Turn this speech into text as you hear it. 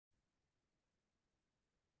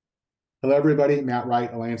Hello, everybody. Matt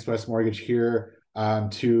Wright, Alliance West Mortgage here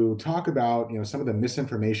to talk about some of the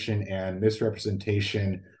misinformation and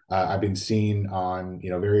misrepresentation I've been seeing on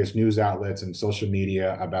various news outlets and social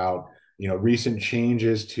media about recent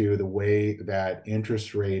changes to the way that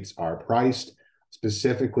interest rates are priced.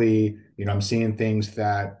 Specifically, I'm seeing things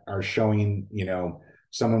that are showing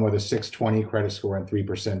someone with a 620 credit score and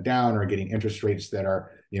 3% down are getting interest rates that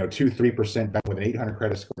are 2-3% back with an 800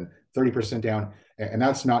 credit score and 30% down. And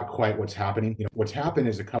that's not quite what's happening. What's happened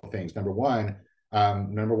is a couple things. Number one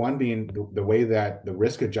being the way that the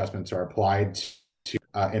risk adjustments are applied to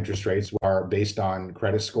interest rates are based on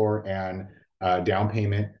credit score and down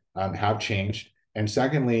payment have changed. And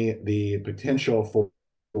secondly, the potential for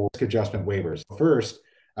risk adjustment waivers. First,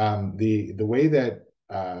 the way that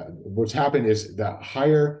what's happened is the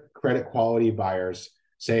higher credit quality buyers,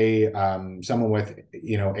 say someone with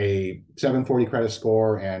a 740 credit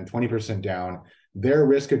score and 20% down, their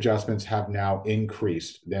risk adjustments have now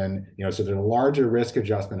increased. Then so there's a larger risk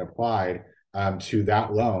adjustment applied to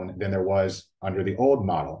that loan than there was under the old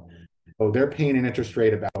model. So they're paying an interest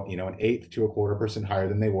rate about an eighth to a quarter% higher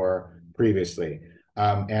than they were previously.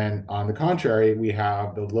 And on the contrary, we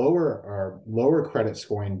have the lower credit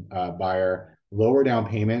scoring buyer, lower down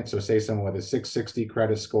payment. So say someone with a 660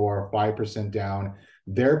 credit score, 5% down,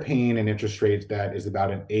 they're paying an interest rate that is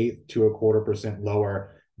about an eighth to a quarter%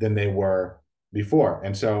 lower than they were before.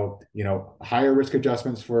 And so, higher risk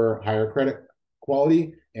adjustments for higher credit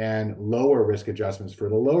quality and lower risk adjustments for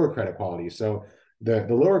the lower credit quality. So the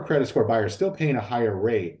lower credit score buyer is still paying a higher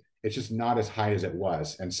rate. It's just not as high as it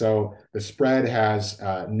was. And so the spread has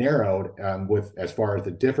narrowed with as far as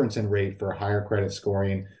the difference in rate for higher credit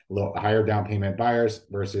scoring, higher down payment buyers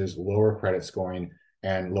versus lower credit scoring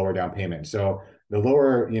and lower down payment. So the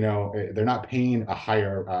lower, they're not paying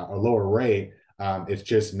a lower rate. It's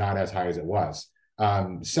just not as high as it was.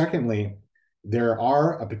 Secondly, there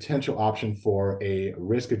are a potential option for a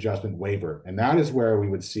risk adjustment waiver, and that is where we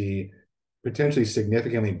would see potentially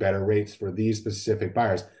significantly better rates for these specific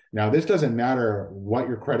buyers. Now, this doesn't matter what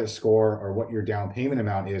your credit score or what your down payment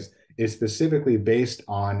amount is. It's specifically based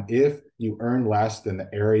on if you earn less than the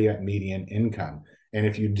area median income. And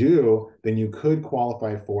if you do, then you could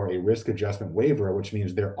qualify for a risk adjustment waiver, which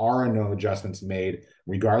means there are no adjustments made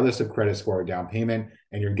regardless of credit score or down payment.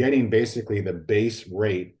 And you're getting basically the base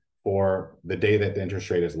rate for the day that the interest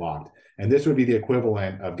rate is locked. And this would be the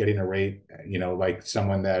equivalent of getting a rate, like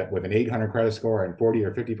someone that with an 800 credit score and 40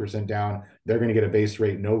 or 50% down, they're going to get a base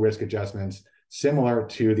rate, no risk adjustments, similar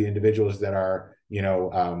to the individuals that are,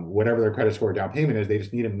 whatever their credit score or down payment is, they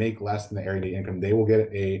just need to make less than the area median income. They will get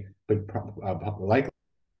a likely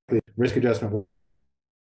risk adjustment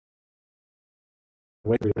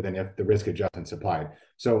waiver than if the risk adjustment's applied.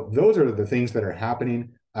 So those are the things that are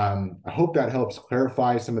happening. I hope that helps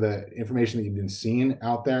clarify some of the information that you've been seeing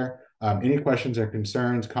out there. Any questions or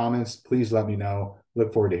concerns, comments, please let me know.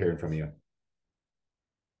 Look forward to hearing from you.